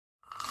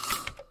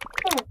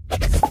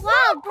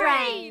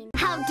train!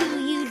 How do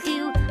you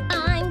do?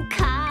 I'm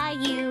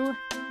Caillou.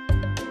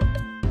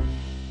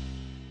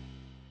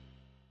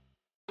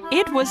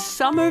 It was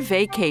summer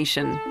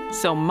vacation,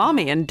 so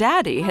Mommy and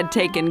Daddy had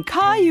taken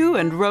Caillou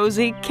and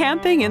Rosie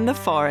camping in the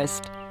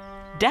forest.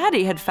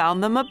 Daddy had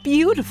found them a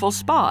beautiful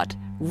spot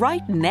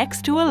right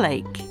next to a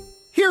lake.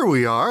 Here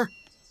we are.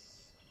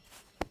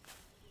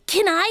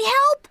 Can I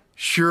help?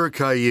 Sure,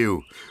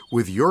 Caillou.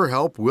 With your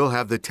help, we'll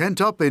have the tent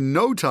up in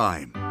no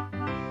time.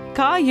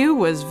 Caillou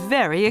was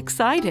very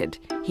excited.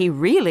 He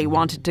really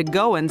wanted to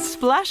go and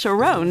splash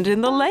around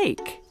in the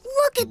lake.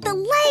 Look at the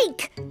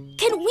lake!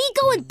 Can we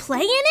go and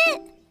play in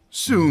it?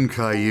 Soon,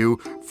 Caillou.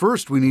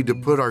 First, we need to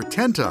put our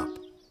tent up.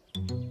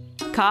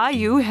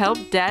 Caillou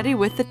helped Daddy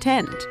with the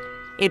tent.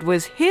 It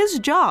was his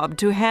job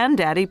to hand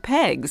Daddy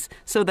pegs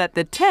so that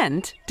the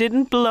tent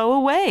didn't blow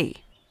away.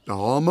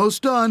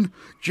 Almost done.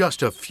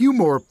 Just a few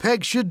more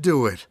pegs should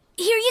do it.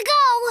 Here you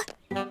go!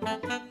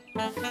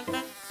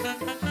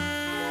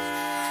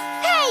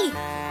 Hey!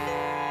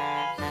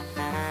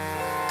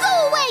 Go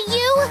away,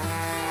 you!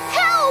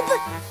 Help!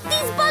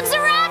 These bugs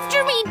are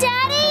after me,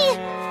 Daddy!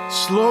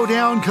 Slow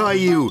down,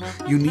 Caillou.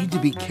 You need to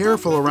be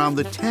careful around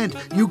the tent.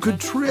 You could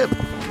trip.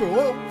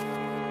 Oh.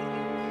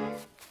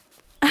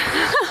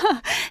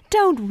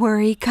 Don't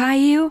worry,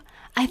 Caillou.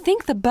 I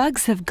think the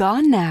bugs have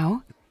gone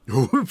now.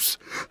 Oops.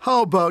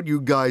 How about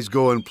you guys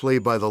go and play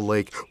by the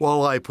lake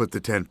while I put the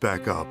tent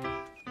back up?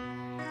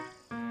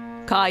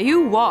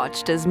 Caillou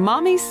watched as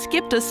Mommy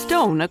skipped a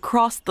stone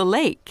across the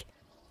lake.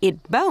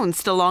 It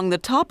bounced along the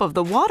top of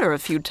the water a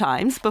few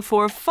times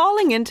before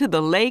falling into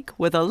the lake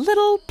with a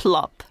little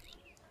plop.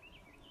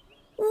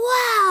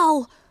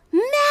 Wow!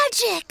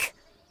 Magic!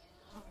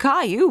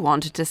 Caillou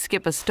wanted to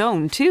skip a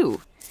stone,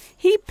 too.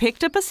 He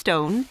picked up a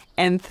stone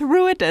and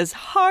threw it as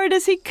hard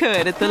as he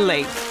could at the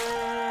lake.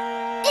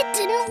 It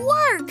didn't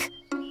work!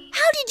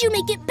 How did you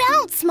make it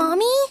bounce,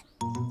 Mommy?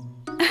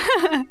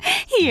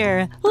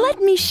 Here,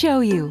 let me show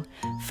you.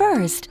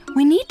 First,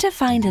 we need to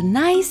find a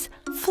nice,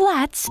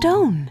 flat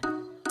stone.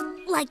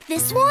 Like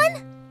this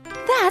one?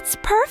 That's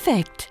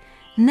perfect.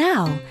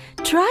 Now,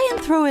 try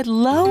and throw it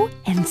low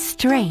and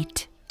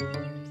straight.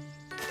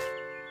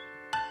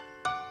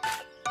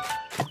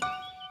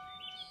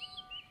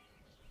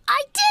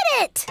 I did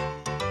it!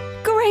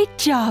 Great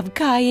job,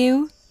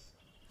 Caillou.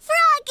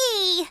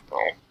 Froggy!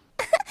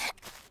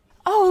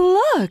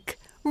 Oh, look!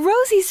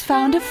 Rosie's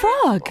found a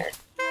frog.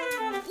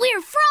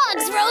 We're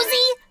frogs,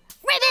 Rosie!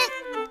 Ribbit!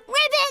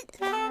 Ribbit!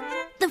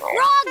 The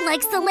frog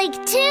likes the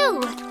lake, too.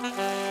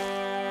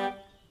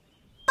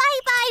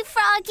 Bye-bye,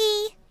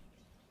 Froggy.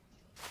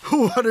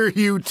 What are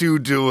you two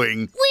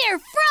doing? We're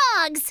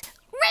frogs!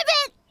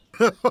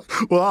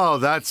 Ribbit! Wow,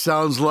 that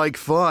sounds like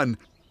fun.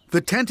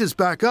 The tent is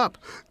back up.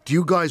 Do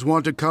you guys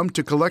want to come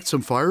to collect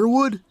some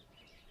firewood?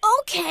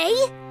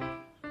 Okay.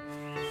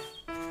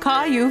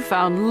 Caillou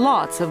found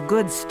lots of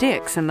good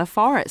sticks in the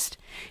forest.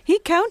 He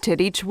counted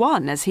each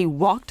one as he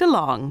walked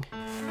along.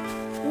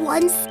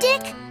 1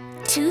 stick,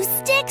 2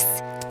 sticks,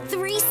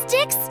 3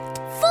 sticks,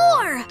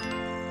 4!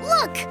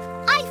 Look,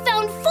 I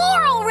found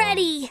 4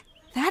 already!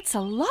 That's a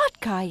lot,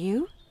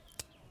 Caillou.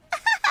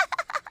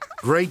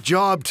 Great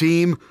job,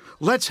 team.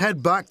 Let's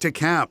head back to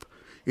camp.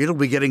 It'll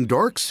be getting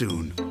dark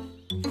soon.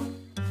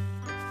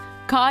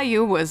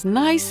 Caillou was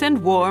nice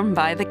and warm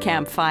by the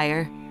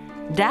campfire.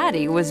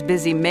 Daddy was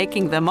busy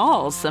making them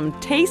all some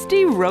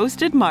tasty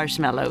roasted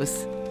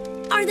marshmallows.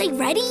 Are they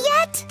ready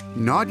yet?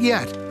 Not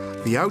yet.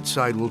 The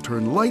outside will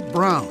turn light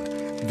brown.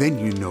 Then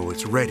you know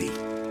it's ready.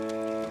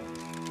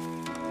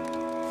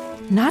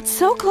 Not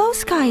so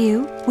close,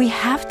 Caillou. We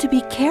have to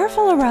be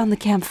careful around the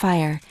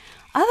campfire.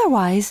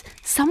 Otherwise,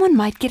 someone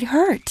might get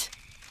hurt.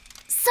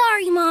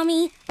 Sorry,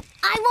 Mommy.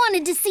 I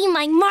wanted to see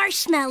my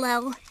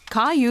marshmallow.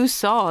 Caillou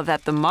saw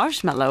that the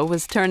marshmallow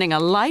was turning a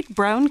light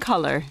brown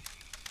color.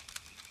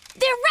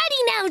 They're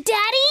ready now,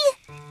 Daddy!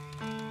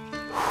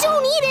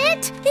 Don't eat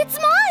it! It's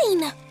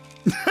mine!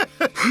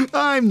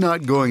 I'm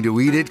not going to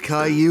eat it,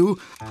 Caillou.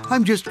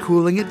 I'm just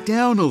cooling it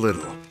down a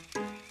little.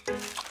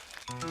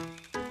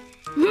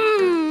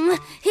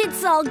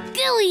 It's all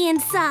gooey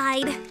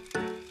inside.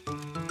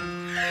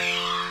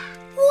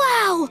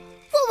 Wow!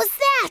 What was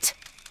that?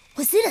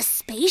 Was it a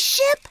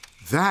spaceship?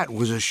 That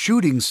was a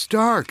shooting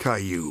star,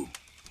 Caillou.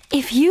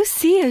 If you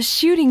see a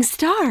shooting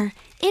star,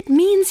 it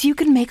means you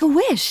can make a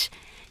wish.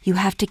 You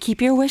have to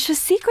keep your wish a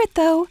secret,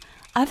 though.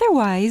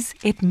 Otherwise,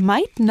 it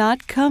might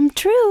not come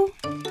true.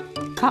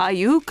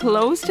 Caillou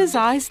closed his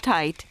eyes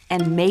tight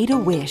and made a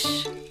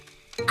wish.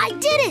 I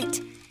did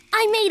it!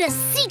 I made a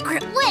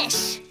secret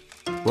wish!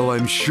 Well,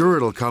 I'm sure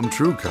it'll come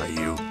true,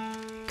 Caillou.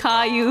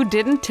 Caillou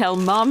didn't tell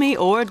Mommy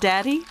or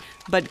Daddy,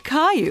 but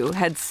Caillou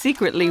had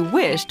secretly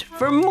wished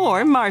for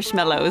more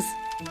marshmallows.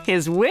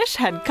 His wish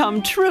had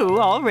come true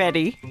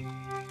already.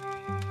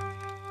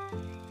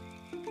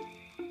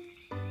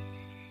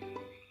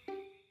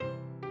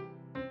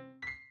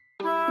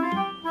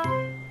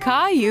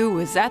 Caillou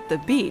was at the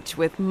beach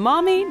with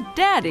Mommy,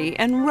 Daddy,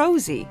 and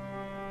Rosie.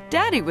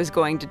 Daddy was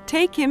going to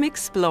take him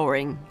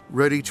exploring.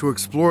 Ready to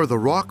explore the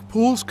rock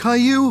pools,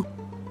 Caillou?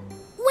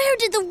 Where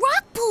did the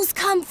rock pools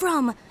come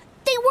from?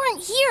 They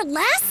weren't here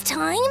last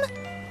time.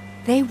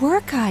 They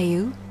were,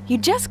 Caillou. You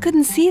just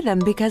couldn't see them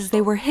because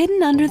they were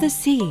hidden under the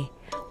sea.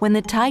 When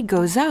the tide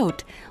goes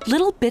out,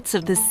 little bits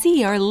of the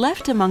sea are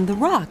left among the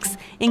rocks,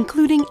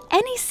 including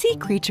any sea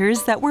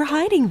creatures that were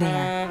hiding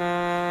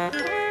there.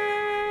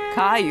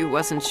 Caillou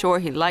wasn't sure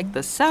he liked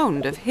the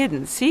sound of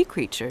hidden sea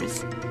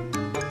creatures.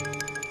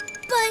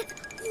 But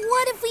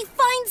what if we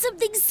find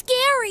something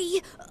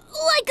scary?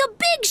 Like a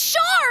big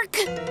shark!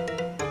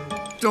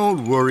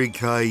 Don't worry,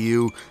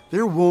 Caillou.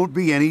 There won't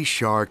be any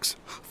sharks.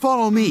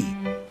 Follow me.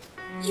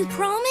 You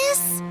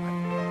promise?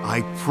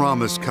 I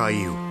promise,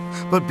 Caillou.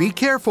 But be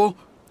careful.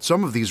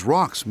 Some of these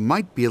rocks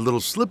might be a little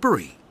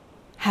slippery.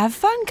 Have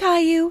fun,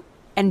 Caillou,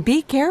 and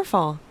be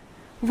careful.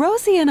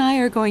 Rosie and I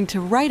are going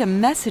to write a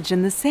message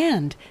in the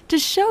sand to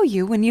show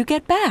you when you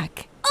get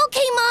back.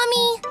 Okay,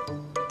 Mommy.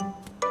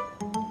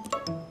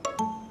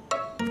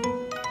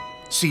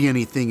 See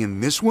anything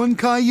in this one,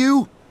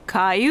 Caillou?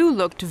 Caillou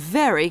looked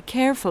very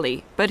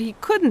carefully, but he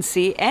couldn't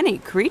see any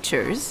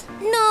creatures.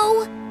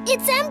 No,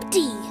 it's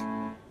empty.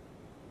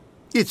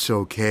 It's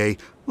okay.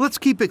 Let's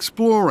keep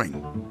exploring.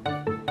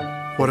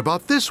 What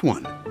about this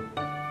one?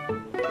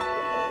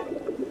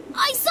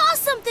 I saw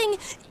something.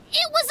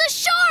 It was a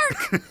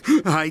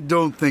shark. I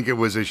don't think it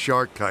was a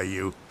shark,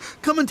 Caillou.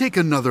 Come and take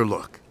another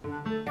look.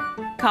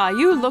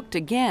 Caillou looked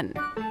again.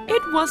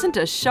 It wasn't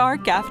a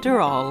shark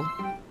after all.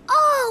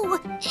 Oh,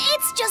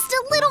 it's just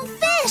a little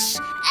fish.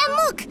 And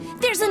look,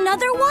 there's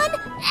another one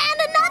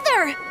and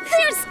another.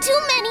 There's too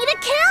many to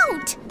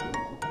count.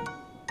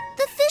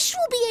 The fish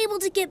will be able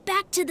to get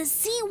back to the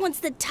sea once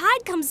the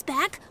tide comes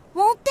back,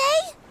 won't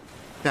they?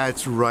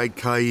 That's right,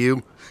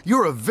 Caillou.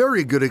 You're a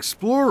very good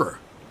explorer.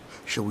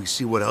 Shall we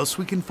see what else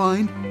we can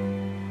find?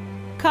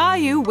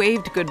 Caillou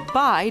waved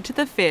goodbye to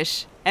the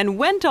fish and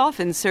went off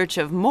in search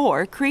of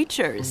more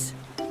creatures.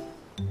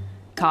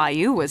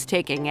 Caillou was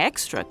taking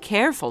extra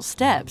careful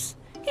steps.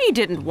 He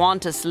didn't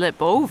want to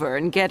slip over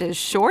and get his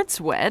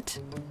shorts wet.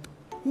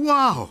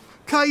 Wow!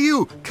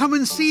 Caillou, come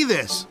and see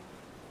this!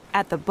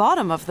 At the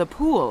bottom of the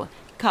pool,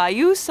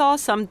 Caillou saw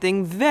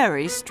something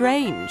very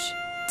strange.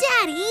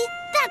 Daddy,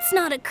 that's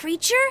not a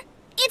creature.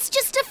 It's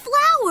just a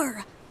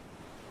flower.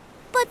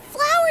 But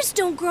flowers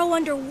don't grow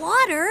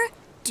underwater,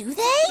 do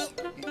they?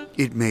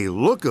 It may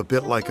look a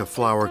bit like a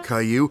flower,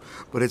 Caillou,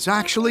 but it's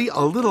actually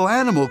a little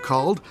animal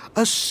called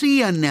a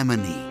sea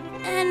anemone.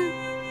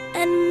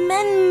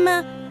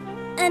 Anemone?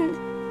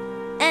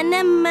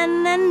 Anemone.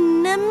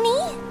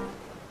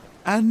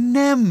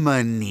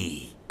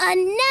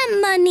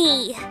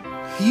 Anemone.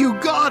 You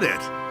got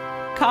it!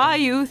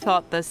 Caillou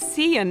thought the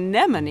sea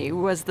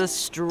anemone was the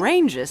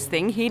strangest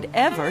thing he'd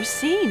ever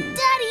seen.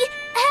 Daddy,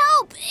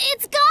 help!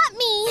 It's got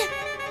me!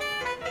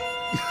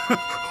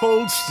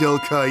 Hold still,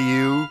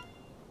 Caillou.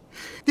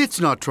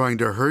 It's not trying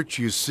to hurt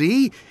you,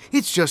 see?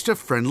 It's just a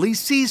friendly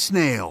sea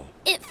snail.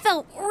 It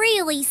felt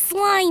really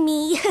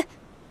slimy.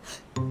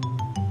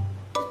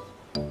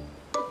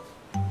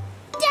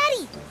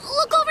 Daddy,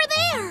 look over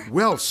there!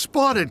 Well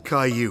spotted,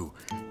 Caillou.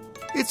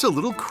 It's a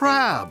little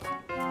crab.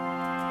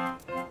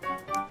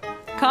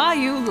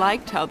 Caillou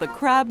liked how the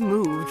crab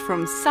moved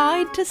from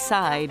side to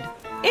side.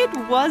 It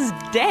was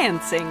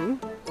dancing.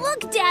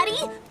 Look,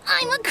 Daddy,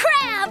 I'm a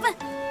crab!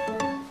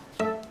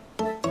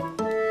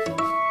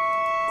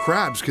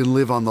 Crabs can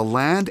live on the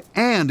land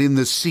and in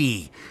the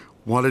sea.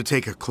 Want to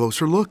take a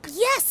closer look?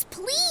 Yes,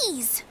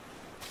 please!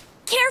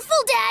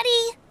 Careful,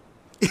 Daddy!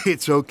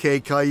 It's okay,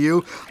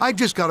 Caillou. I've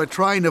just got to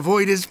try and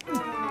avoid his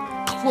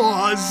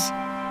claws.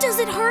 Does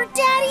it hurt,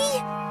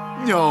 Daddy?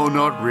 No,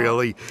 not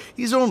really.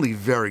 He's only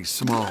very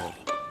small.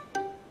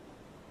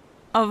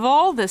 Of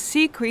all the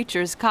sea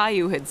creatures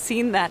Caillou had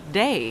seen that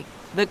day,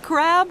 the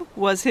crab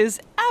was his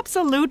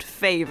absolute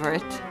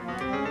favorite.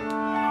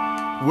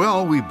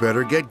 Well, we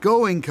better get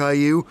going,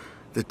 Caillou.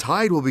 The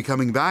tide will be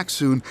coming back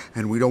soon,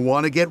 and we don't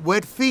want to get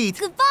wet feet.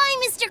 Goodbye,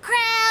 Mr.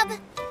 Crab!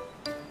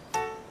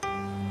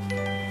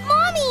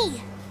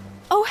 Mommy!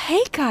 Oh,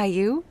 hey,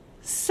 Caillou.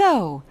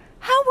 So,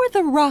 how were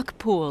the rock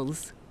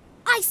pools?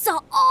 I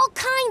saw all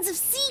kinds of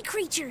sea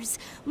creatures.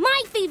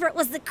 My favorite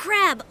was the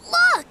crab.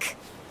 Look!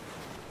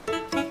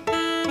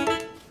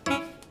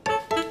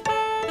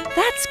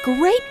 That's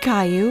great,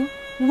 Caillou.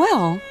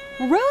 Well,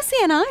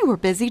 Rosie and I were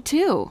busy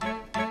too.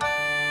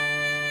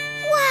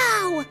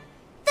 Wow!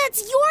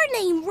 That's your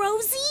name,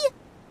 Rosie!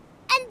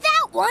 And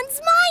that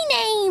one's my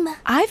name!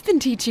 I've been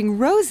teaching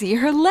Rosie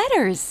her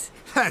letters.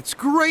 That's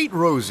great,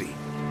 Rosie.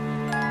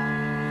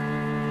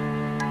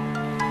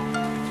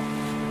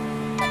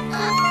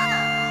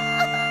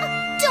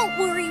 Don't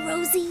worry,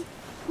 Rosie.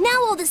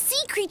 Now all the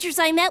sea creatures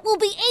I met will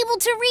be able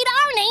to read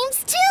our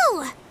names,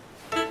 too!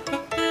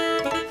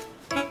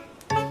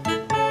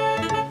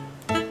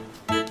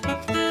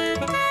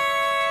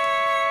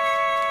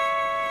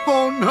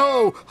 Oh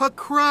no, a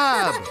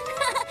crab!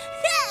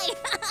 Hey!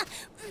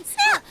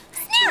 Snap!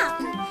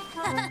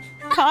 Snap!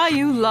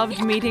 Caillou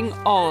loved meeting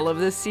all of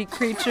the sea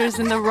creatures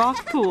in the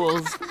rock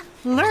pools.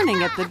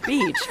 Learning at the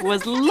beach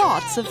was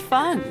lots of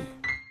fun.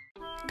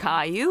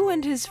 Caillou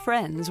and his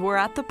friends were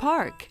at the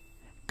park.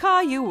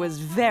 Caillou was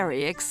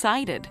very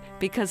excited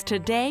because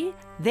today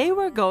they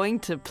were going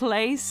to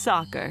play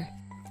soccer.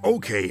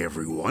 Okay,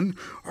 everyone.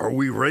 Are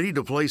we ready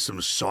to play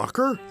some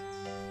soccer?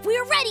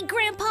 We're ready,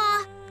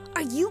 Grandpa.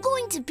 Are you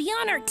going to be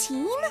on our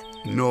team?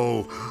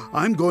 No,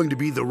 I'm going to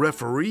be the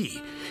referee.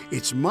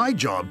 It's my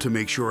job to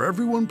make sure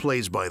everyone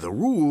plays by the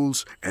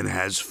rules and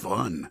has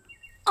fun.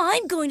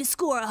 I'm going to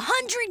score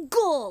 100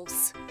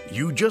 goals.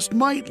 You just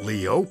might,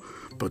 Leo.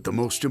 But the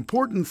most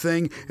important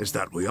thing is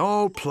that we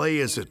all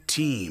play as a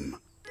team.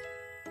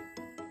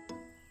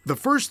 The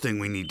first thing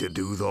we need to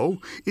do, though,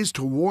 is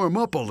to warm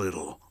up a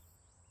little.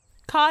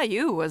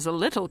 Caillou was a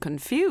little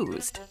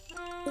confused.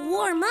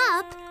 Warm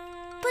up?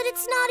 But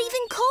it's not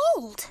even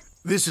cold.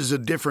 This is a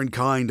different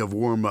kind of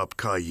warm-up,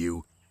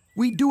 Caillou.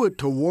 We do it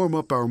to warm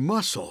up our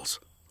muscles.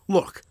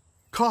 Look,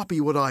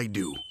 copy what I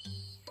do.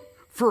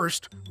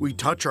 First, we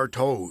touch our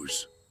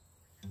toes.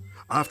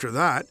 After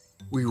that,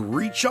 we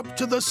reach up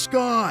to the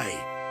sky.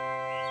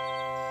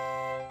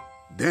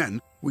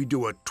 Then we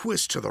do a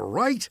twist to the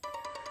right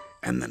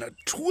and then a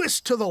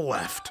twist to the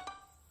left.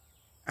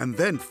 And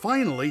then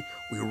finally,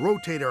 we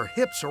rotate our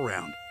hips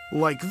around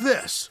like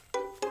this.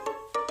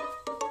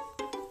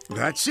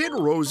 That's it,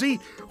 Rosie.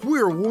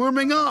 We're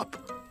warming up.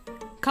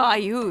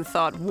 Caillou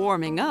thought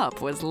warming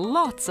up was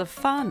lots of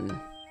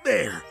fun.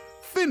 There,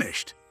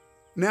 finished.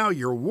 Now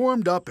you're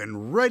warmed up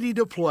and ready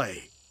to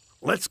play.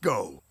 Let's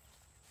go.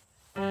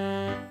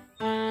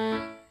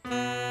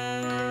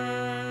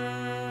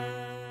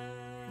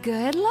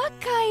 Good luck,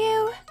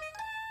 Caillou.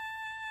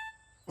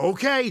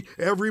 Okay,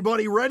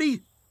 everybody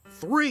ready?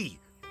 3,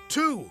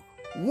 2,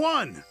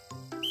 1.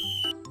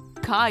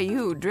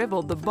 Caillou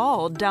dribbled the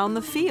ball down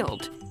the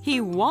field.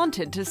 He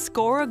wanted to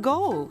score a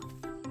goal.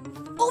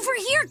 Over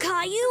here,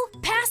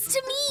 Caillou. Pass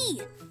to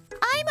me.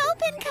 I'm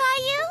open,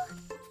 Caillou.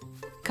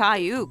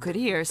 Caillou could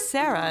hear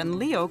Sarah and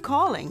Leo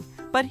calling,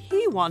 but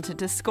he wanted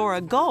to score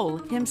a goal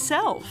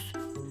himself.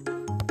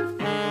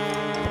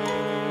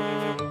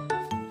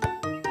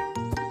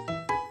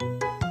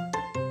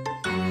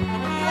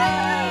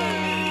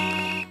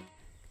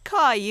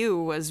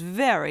 Caillou was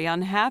very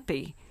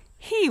unhappy.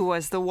 He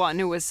was the one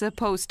who was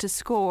supposed to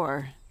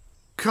score.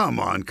 Come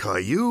on,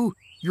 Caillou.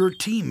 Your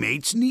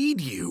teammates need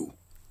you.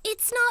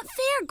 It's not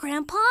fair,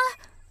 Grandpa.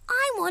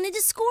 I wanted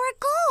to score a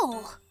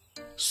goal.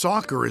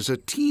 Soccer is a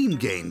team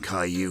game,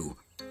 Caillou.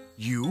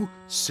 You,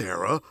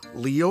 Sarah,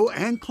 Leo,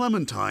 and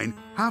Clementine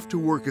have to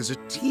work as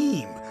a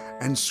team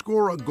and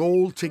score a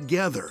goal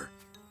together.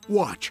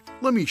 Watch,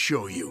 let me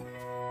show you.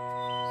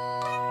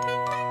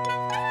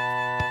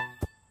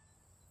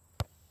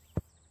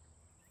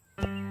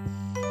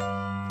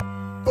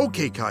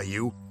 Okay,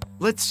 Caillou,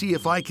 let's see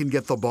if I can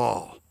get the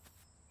ball.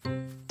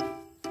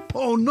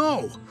 Oh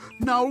no!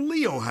 Now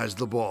Leo has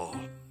the ball.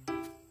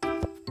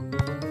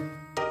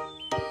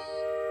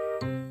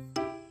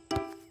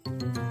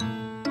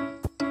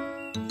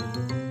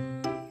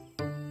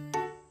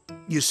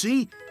 You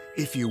see,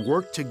 if you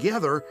work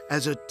together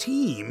as a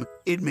team,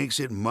 it makes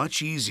it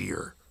much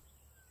easier.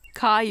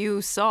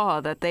 Caillou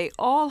saw that they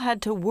all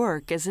had to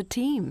work as a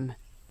team.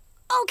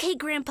 Okay,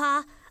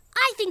 Grandpa.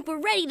 I think we're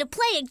ready to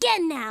play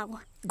again now.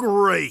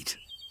 Great!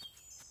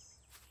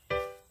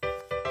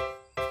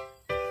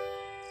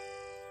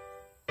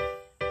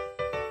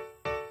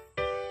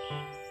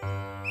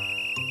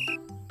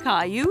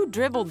 Caillou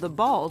dribbled the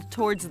ball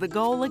towards the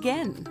goal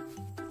again.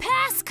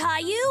 Pass,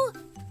 Caillou.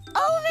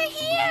 Over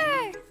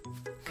here.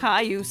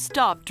 Caillou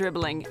stopped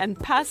dribbling and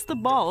passed the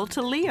ball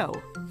to Leo.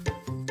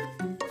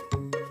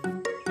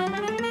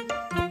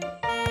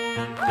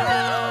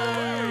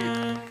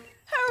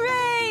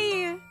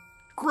 Hooray!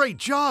 Great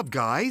job,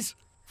 guys!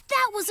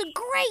 That was a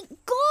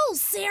great goal,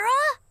 Sarah.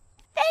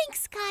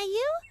 Thanks,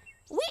 Caillou.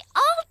 We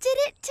all did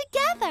it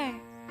together.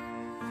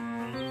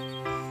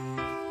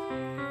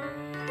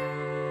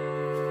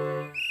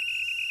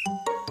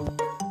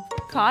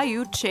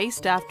 Caillou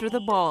chased after the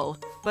ball,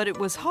 but it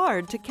was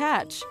hard to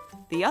catch.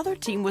 The other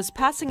team was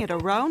passing it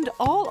around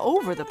all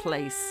over the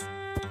place.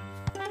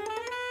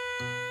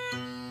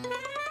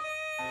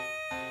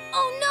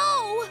 Oh,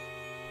 no!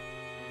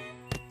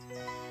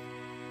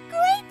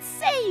 Great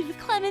save,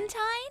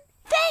 Clementine.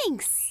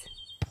 Thanks.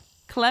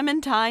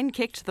 Clementine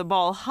kicked the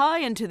ball high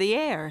into the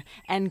air,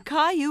 and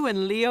Caillou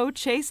and Leo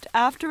chased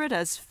after it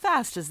as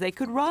fast as they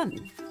could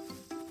run.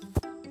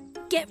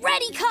 Get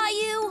ready,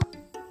 Caillou.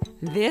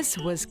 This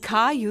was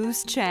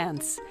Caillou's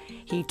chance.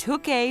 He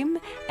took aim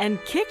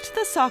and kicked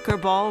the soccer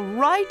ball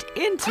right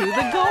into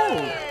the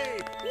goal.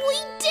 We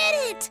did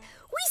it!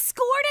 We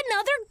scored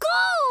another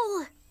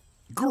goal!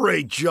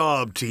 Great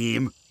job,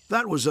 team.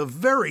 That was a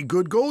very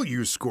good goal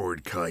you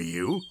scored,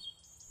 Caillou.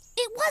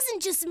 It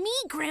wasn't just me,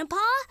 Grandpa.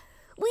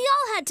 We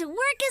all had to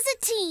work as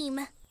a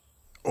team.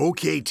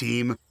 Okay,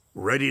 team.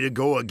 Ready to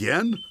go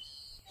again?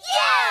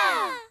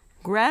 Yeah!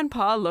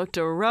 Grandpa looked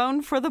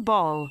around for the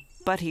ball,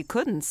 but he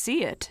couldn't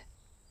see it.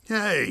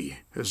 Hey,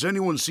 has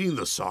anyone seen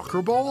the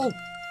soccer ball?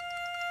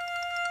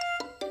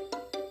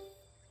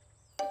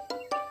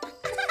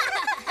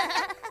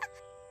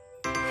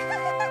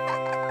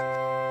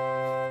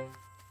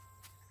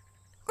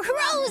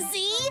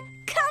 Rosie,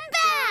 come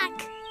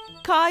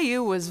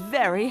Caillou was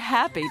very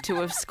happy to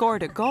have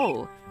scored a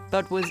goal,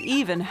 but was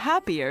even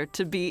happier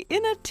to be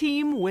in a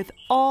team with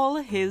all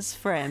his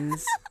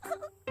friends.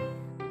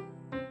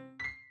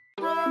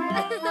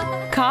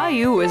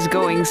 Caillou was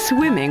going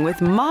swimming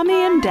with Mommy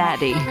and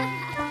Daddy.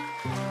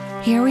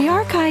 Here we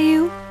are,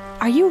 Caillou.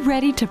 Are you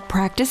ready to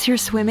practice your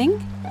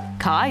swimming?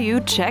 Caillou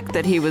checked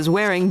that he was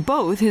wearing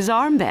both his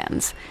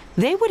armbands.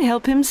 They would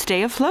help him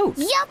stay afloat.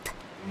 Yup!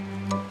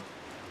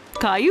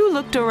 Caillou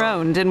looked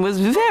around and was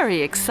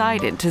very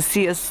excited to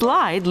see a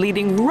slide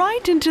leading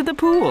right into the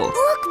pool.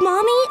 Look,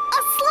 Mommy!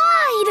 A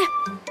slide!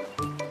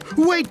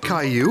 Wait,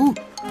 Caillou!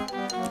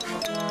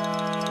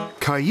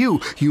 Caillou,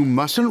 you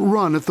mustn't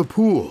run at the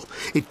pool.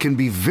 It can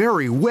be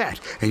very wet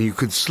and you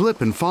could slip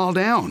and fall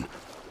down.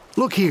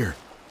 Look here.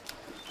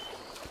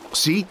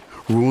 See,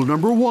 rule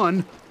number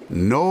 1,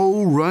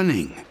 no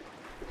running.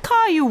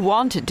 Caillou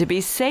wanted to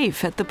be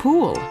safe at the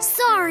pool.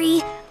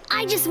 Sorry,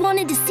 I just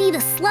wanted to see the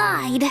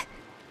slide.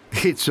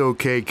 It's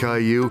okay,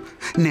 Caillou.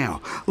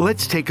 Now,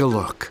 let's take a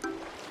look.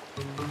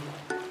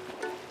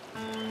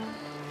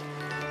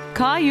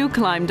 Caillou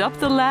climbed up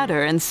the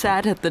ladder and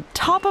sat at the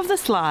top of the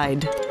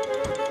slide.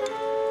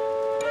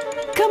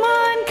 Come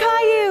on,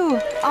 Caillou!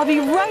 I'll be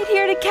right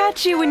here to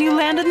catch you when you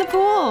land in the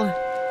pool.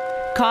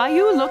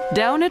 Caillou looked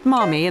down at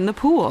Mommy in the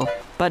pool,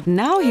 but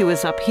now he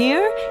was up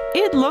here,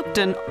 it looked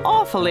an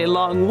awfully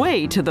long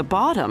way to the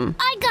bottom.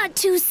 I got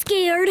too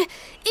scared.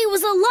 It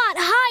was a lot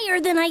higher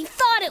than I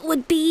thought it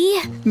would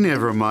be.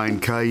 Never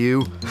mind,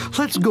 Caillou.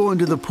 Let's go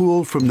into the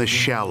pool from the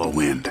shallow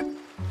end.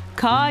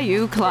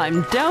 Caillou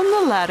climbed down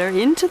the ladder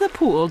into the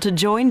pool to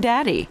join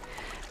Daddy.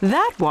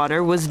 That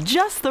water was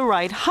just the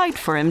right height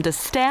for him to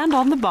stand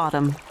on the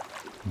bottom.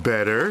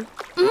 Better?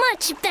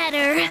 Much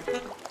better.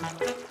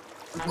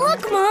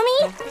 Look,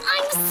 Mommy!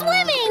 I'm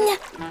swimming!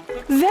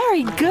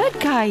 Very good,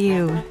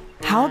 Caillou.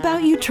 How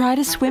about you try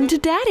to swim to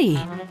Daddy?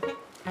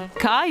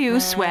 Caillou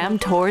swam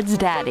towards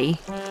Daddy.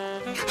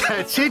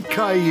 That's it,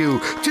 Caillou.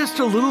 Just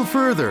a little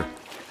further.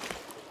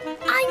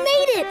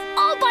 I made it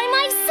all by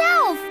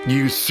myself!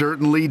 You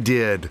certainly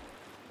did.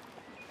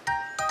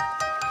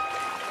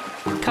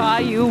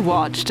 Caillou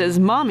watched as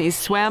Mommy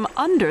swam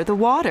under the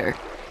water.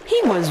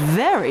 He was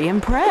very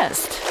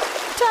impressed.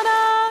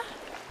 Ta-da!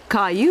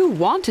 Caillou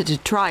wanted to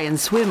try and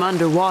swim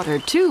underwater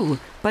too,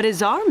 but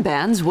his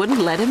armbands wouldn't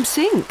let him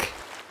sink.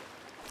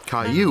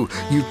 Caillou,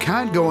 you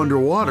can't go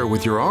underwater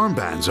with your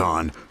armbands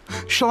on.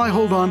 Shall I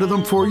hold on to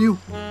them for you?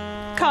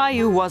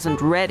 Caillou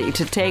wasn't ready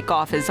to take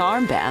off his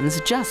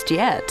armbands just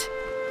yet.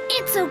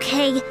 It's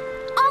okay.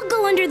 I'll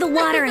go under the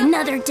water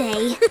another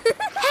day.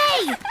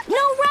 Hey!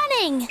 No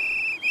running!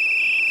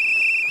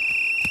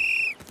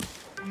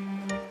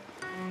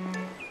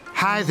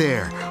 Hi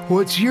there.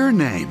 What's your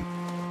name?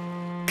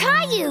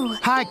 Caillou!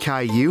 Hi,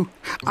 Caillou.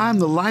 I'm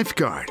the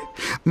lifeguard.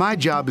 My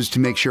job is to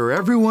make sure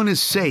everyone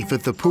is safe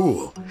at the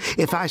pool.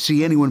 If I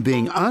see anyone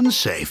being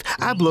unsafe,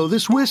 I blow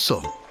this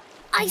whistle.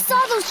 I saw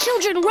those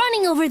children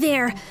running over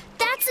there.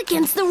 That's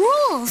against the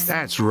rules.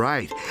 That's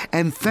right.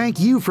 And thank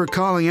you for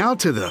calling out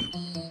to them.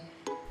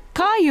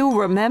 Caillou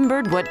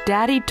remembered what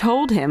Daddy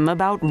told him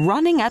about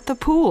running at the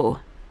pool.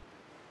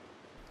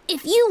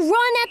 If you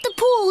run at the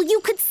pool,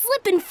 you could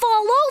slip and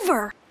fall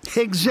over.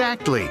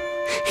 Exactly.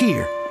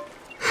 Here.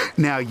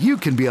 Now you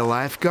can be a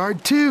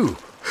lifeguard too.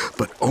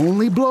 But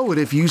only blow it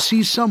if you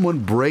see someone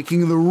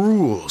breaking the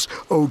rules,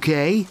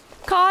 okay?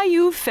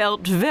 Caillou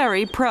felt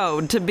very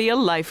proud to be a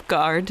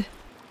lifeguard.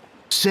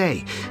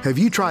 Say, have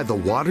you tried the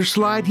water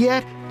slide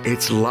yet?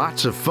 It's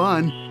lots of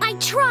fun. I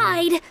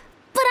tried,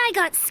 but I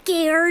got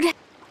scared.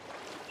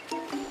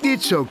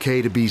 It's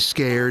okay to be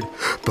scared,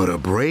 but a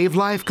brave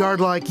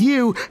lifeguard like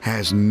you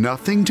has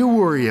nothing to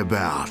worry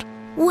about.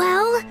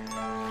 Well,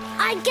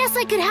 I guess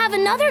I could have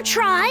another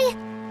try.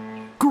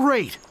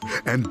 Great!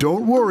 And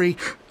don't worry,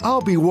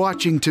 I'll be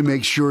watching to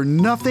make sure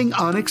nothing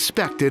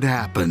unexpected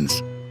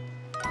happens.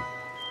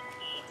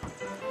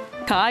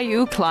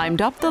 Caillou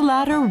climbed up the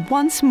ladder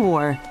once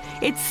more.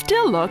 It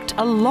still looked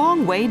a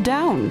long way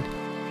down.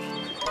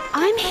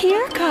 I'm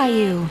here,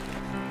 Caillou.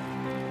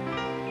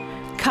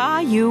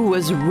 Caillou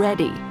was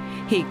ready.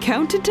 He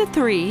counted to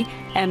 3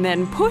 and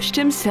then pushed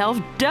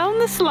himself down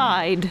the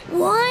slide.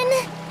 1,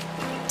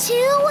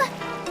 2,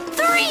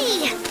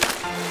 3!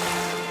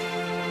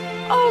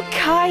 Oh,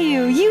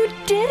 Caillou, you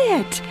did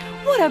it!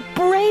 What a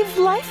brave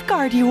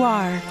lifeguard you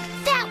are!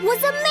 That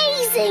was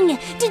amazing!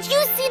 Did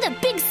you see the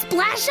big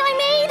splash I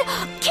made?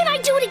 Can I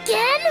do it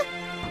again?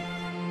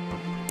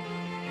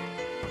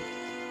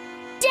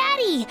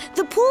 Daddy,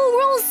 the pool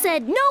rules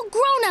said no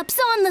grown-ups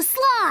on the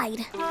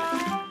slide.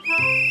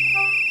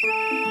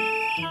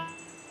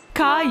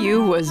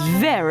 Caillou was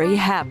very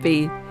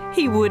happy.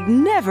 He would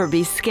never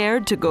be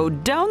scared to go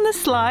down the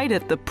slide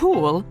at the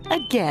pool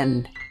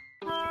again.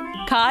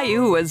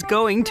 Caillou was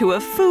going to a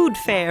food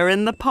fair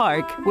in the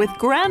park with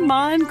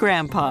Grandma and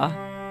Grandpa.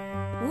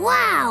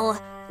 Wow!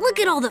 Look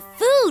at all the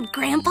food,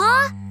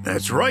 Grandpa!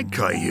 That's right,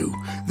 Caillou.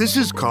 This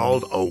is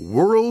called a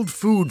World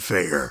Food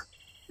Fair.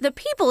 The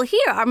people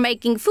here are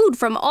making food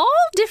from all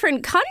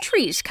different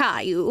countries,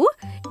 Caillou.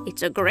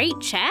 It's a great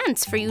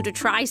chance for you to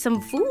try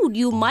some food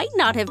you might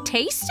not have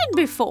tasted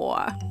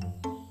before.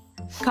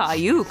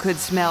 Caillou could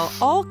smell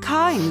all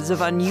kinds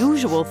of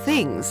unusual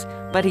things,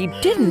 but he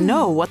didn't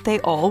know what they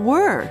all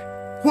were.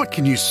 What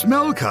can you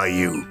smell,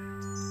 Caillou?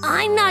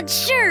 I'm not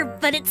sure,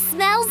 but it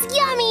smells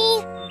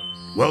yummy.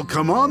 Well,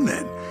 come on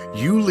then.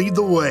 You lead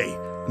the way.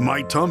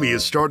 My tummy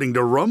is starting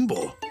to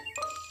rumble.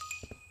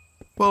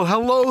 Well,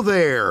 hello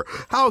there.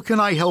 How can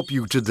I help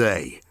you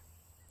today?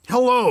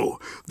 Hello,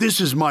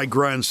 this is my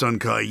grandson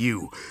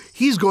Caillou.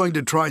 He's going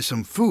to try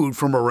some food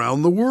from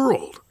around the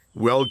world.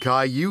 Well,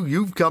 Caillou,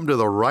 you've come to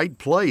the right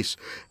place.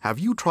 Have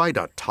you tried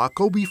a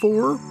taco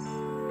before?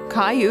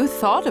 Caillou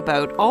thought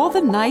about all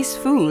the nice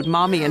food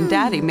Mommy and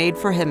Daddy made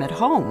for him at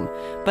home,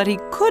 but he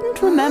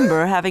couldn't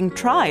remember having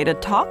tried a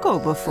taco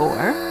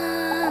before.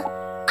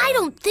 I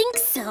don't think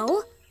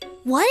so.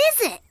 What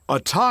is it? A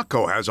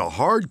taco has a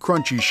hard,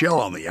 crunchy shell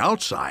on the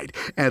outside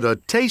and a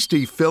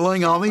tasty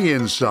filling on the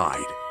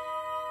inside.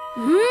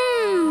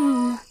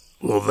 Mmm.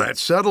 Well, that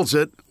settles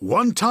it.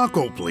 One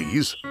taco,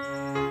 please.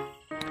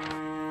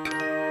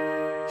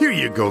 Here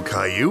you go,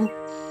 Caillou.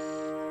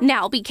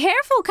 Now be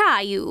careful,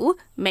 Caillou.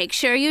 Make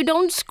sure you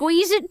don't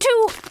squeeze it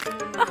too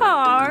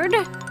hard.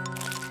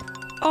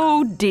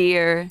 Oh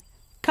dear,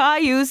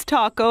 Caillou's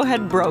taco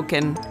had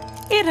broken.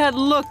 It had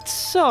looked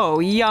so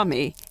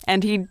yummy,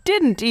 and he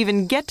didn't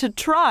even get to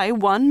try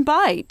one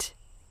bite.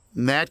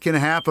 That can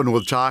happen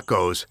with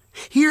tacos.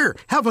 Here,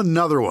 have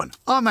another one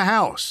on the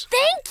house.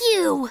 Thank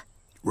you.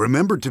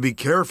 Remember to be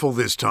careful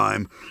this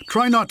time.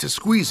 Try not to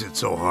squeeze it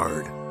so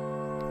hard.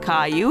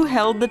 Caillou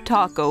held the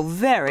taco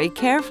very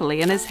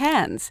carefully in his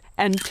hands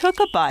and took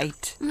a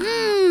bite.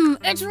 Mmm,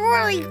 it's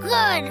really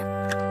good.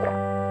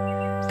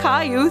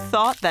 Caillou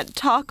thought that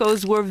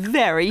tacos were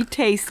very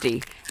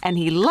tasty, and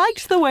he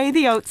liked the way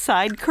the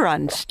outside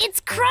crunched.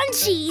 It's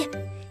crunchy.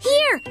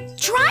 Here,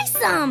 try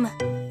some.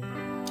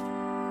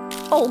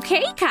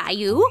 Okay,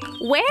 Caillou,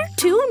 where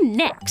to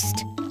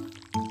next?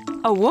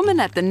 A woman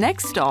at the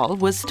next stall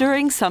was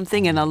stirring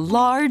something in a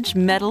large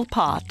metal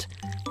pot.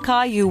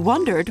 Caillou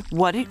wondered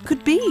what it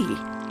could be.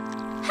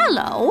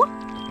 Hello,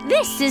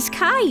 this is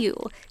Caillou.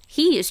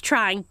 He is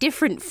trying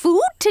different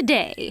food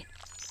today.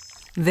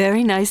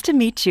 Very nice to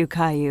meet you,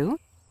 Caillou.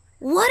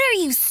 What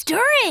are you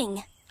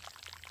stirring?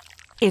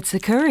 It's a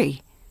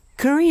curry.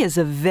 Curry is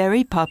a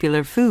very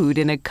popular food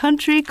in a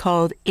country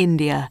called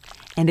India,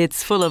 and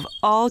it's full of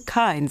all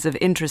kinds of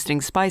interesting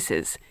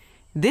spices.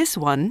 This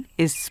one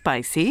is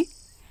spicy,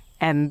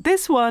 and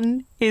this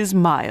one is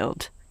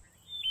mild.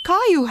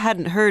 Caillou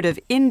hadn't heard of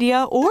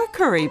India or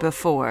curry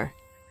before.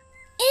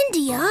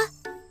 India?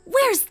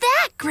 Where's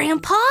that,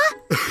 Grandpa?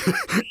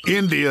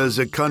 India is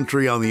a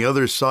country on the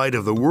other side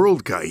of the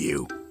world,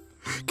 Caillou.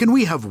 Can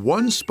we have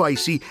one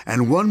spicy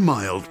and one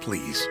mild,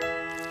 please?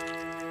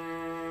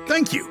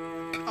 Thank you.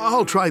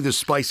 I'll try the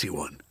spicy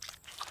one.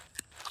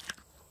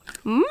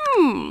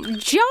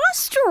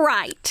 Just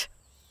right.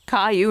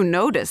 Caillou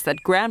noticed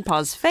that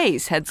Grandpa's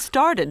face had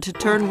started to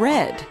turn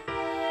red.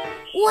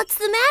 What's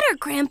the matter,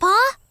 Grandpa?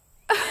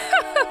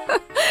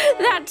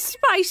 That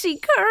spicy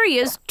curry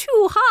is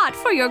too hot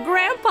for your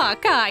grandpa,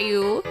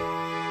 Caillou.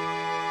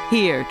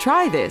 Here,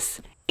 try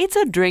this. It's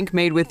a drink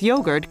made with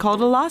yogurt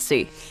called a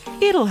lassi.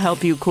 It'll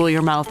help you cool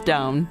your mouth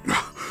down.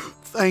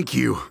 Thank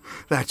you.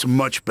 That's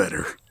much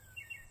better.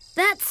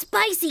 That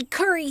spicy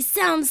curry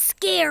sounds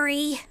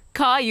scary.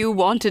 Caillou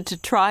wanted to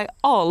try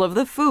all of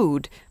the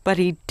food, but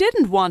he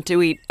didn't want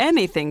to eat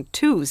anything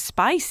too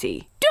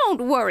spicy.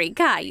 Don't worry,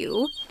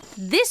 Caillou.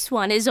 This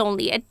one is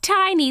only a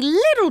tiny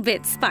little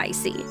bit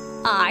spicy.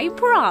 I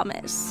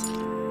promise.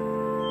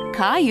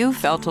 Caillou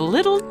felt a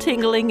little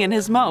tingling in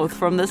his mouth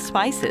from the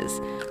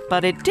spices,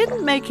 but it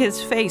didn't make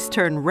his face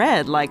turn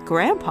red like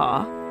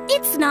Grandpa.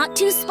 It's not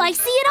too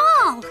spicy at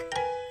all.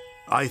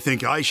 I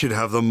think I should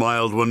have the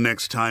mild one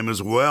next time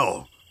as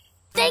well.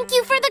 Thank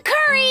you for the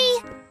curry.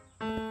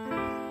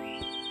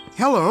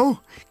 Hello.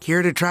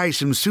 Care to try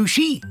some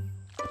sushi?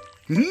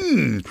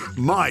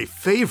 My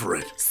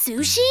favorite.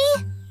 Sushi?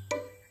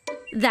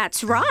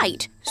 That's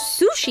right.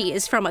 Sushi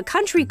is from a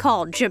country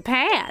called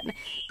Japan.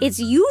 It's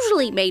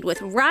usually made with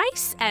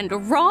rice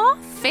and raw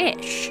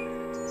fish.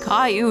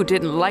 Caillou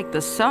didn't like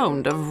the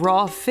sound of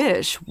raw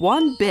fish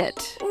one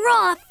bit.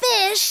 Raw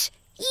fish?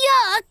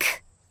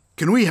 Yuck!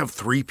 Can we have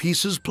 3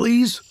 pieces,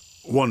 please?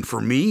 One for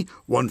me,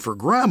 one for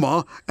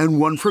Grandma, and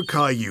one for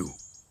Caillou.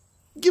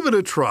 Give it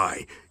a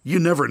try. You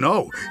never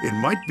know. It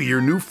might be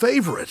your new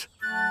favorite.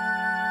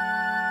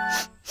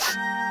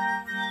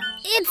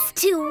 It's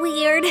too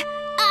weird.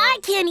 I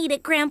can't eat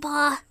it,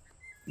 Grandpa.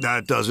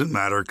 That doesn't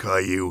matter,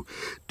 Caillou.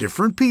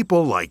 Different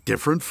people like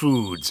different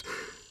foods.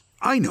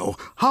 I know.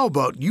 How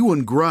about you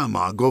and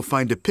Grandma go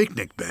find a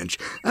picnic bench,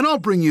 and I'll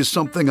bring you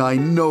something I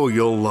know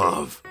you'll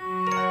love.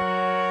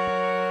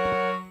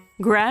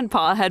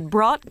 Grandpa had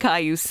brought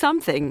Caillou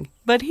something,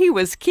 but he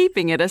was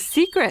keeping it a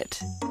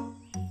secret.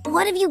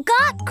 What have you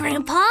got,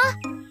 Grandpa?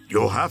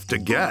 You'll have to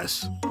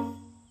guess.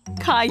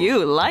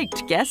 Caillou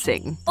liked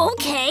guessing.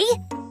 Okay.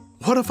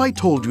 What if I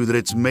told you that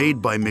it's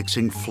made by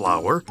mixing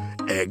flour,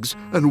 eggs,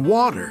 and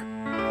water?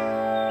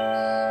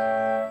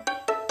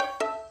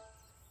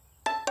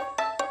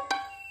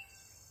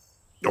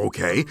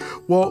 Okay,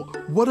 well,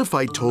 what if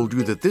I told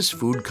you that this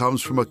food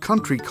comes from a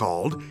country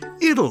called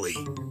Italy?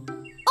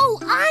 Oh,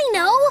 I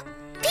know!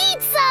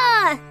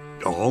 Pizza!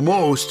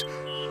 Almost.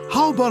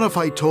 How about if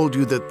I told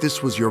you that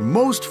this was your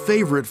most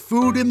favorite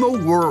food in the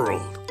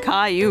world?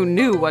 Caillou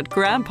knew what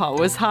Grandpa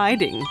was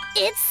hiding.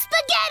 It's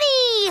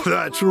spaghetti!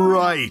 That's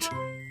right.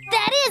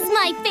 That is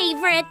my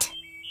favorite.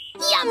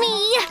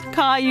 Yummy!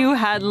 Caillou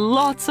had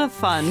lots of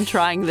fun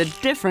trying the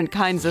different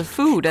kinds of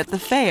food at the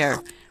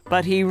fair,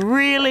 but he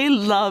really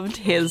loved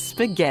his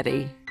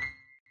spaghetti.